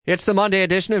It's the Monday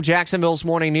edition of Jacksonville's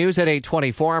Morning News at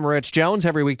 8:24. I'm Rich Jones.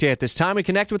 Every weekday at this time, we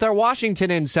connect with our Washington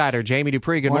insider, Jamie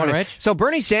Dupree. Good morning, Rich. So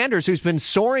Bernie Sanders, who's been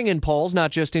soaring in polls, not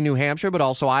just in New Hampshire, but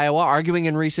also Iowa, arguing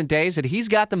in recent days that he's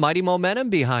got the mighty momentum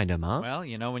behind him, huh?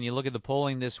 Well, when you look at the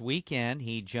polling this weekend,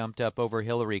 he jumped up over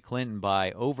Hillary Clinton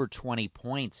by over 20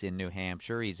 points in New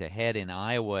Hampshire. He's ahead in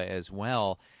Iowa as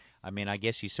well. I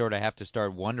guess you sort of have to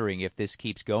start wondering if this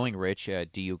keeps going, Rich.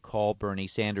 Do you call Bernie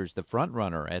Sanders the front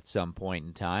runner at some point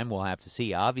in time? We'll have to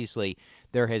see. Obviously,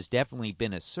 there has definitely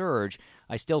been a surge.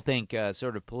 I still think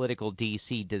sort of political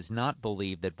D.C. does not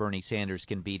believe that Bernie Sanders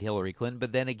can beat Hillary Clinton.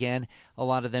 But then again, a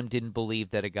lot of them didn't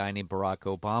believe that a guy named Barack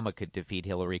Obama could defeat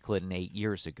Hillary Clinton 8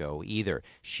 years ago either.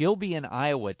 She'll be in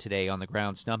Iowa today on the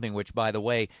ground stumping, which, by the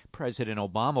way, President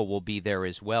Obama will be there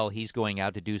as well. He's going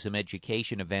out to do some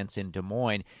education events in Des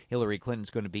Moines. Hillary Clinton's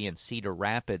going to be in Cedar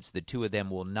Rapids. The two of them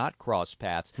will not cross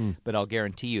paths, but I'll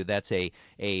guarantee you that's a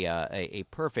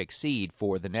perfect seed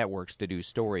for the networks to do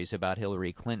stories about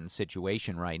Hillary Clinton's situation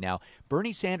right now.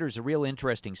 Bernie Sanders, a real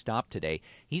interesting stop today.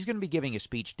 He's going to be giving a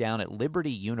speech down at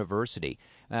Liberty University.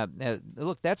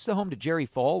 Look, that's the home to Jerry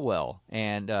Falwell,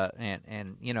 and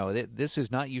this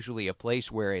is not usually a place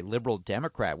where a liberal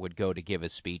Democrat would go to give a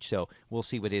speech. So we'll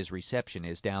see what his reception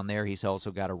is down there. He's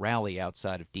also got a rally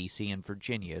outside of D.C. and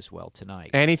Virginia as well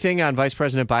tonight. Anything on Vice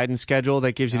President Biden's schedule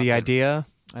that gives you the idea?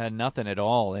 Nothing at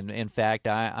all. And in fact,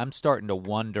 I'm starting to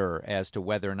wonder as to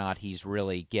whether or not he's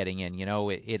really getting in.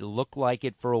 It looked like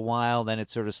it for a while, then it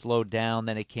sort of slowed down,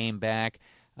 then it came back.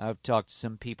 I've talked to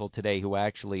some people today who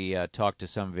actually talked to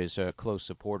some of his close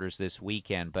supporters this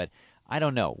weekend, but I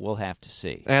don't know. We'll have to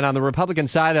see. And on the Republican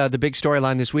side, the big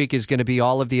storyline this week is going to be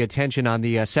all of the attention on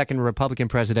the second Republican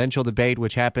presidential debate,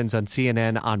 which happens on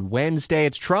CNN on Wednesday.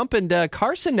 It's Trump and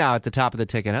Carson now at the top of the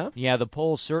ticket, huh? Yeah, the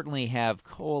polls certainly have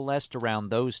coalesced around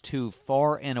those two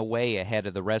far and away ahead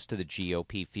of the rest of the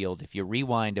GOP field. If you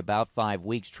rewind about 5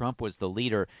 weeks, Trump was the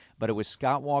leader, but it was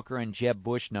Scott Walker and Jeb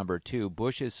Bush number two.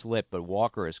 Bush has slipped, but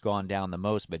Walker has gone down the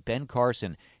most. But Ben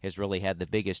Carson has really had the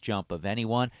biggest jump of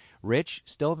anyone. Rich,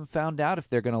 still haven't found out if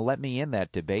they're going to let me in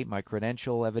that debate. My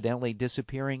credential evidently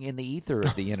disappearing in the ether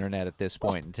of the internet at this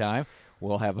point in time.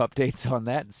 We'll have updates on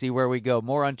that and see where we go.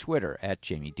 More on Twitter at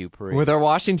Jamie Dupree. With our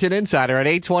Washington insider at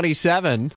 8:27.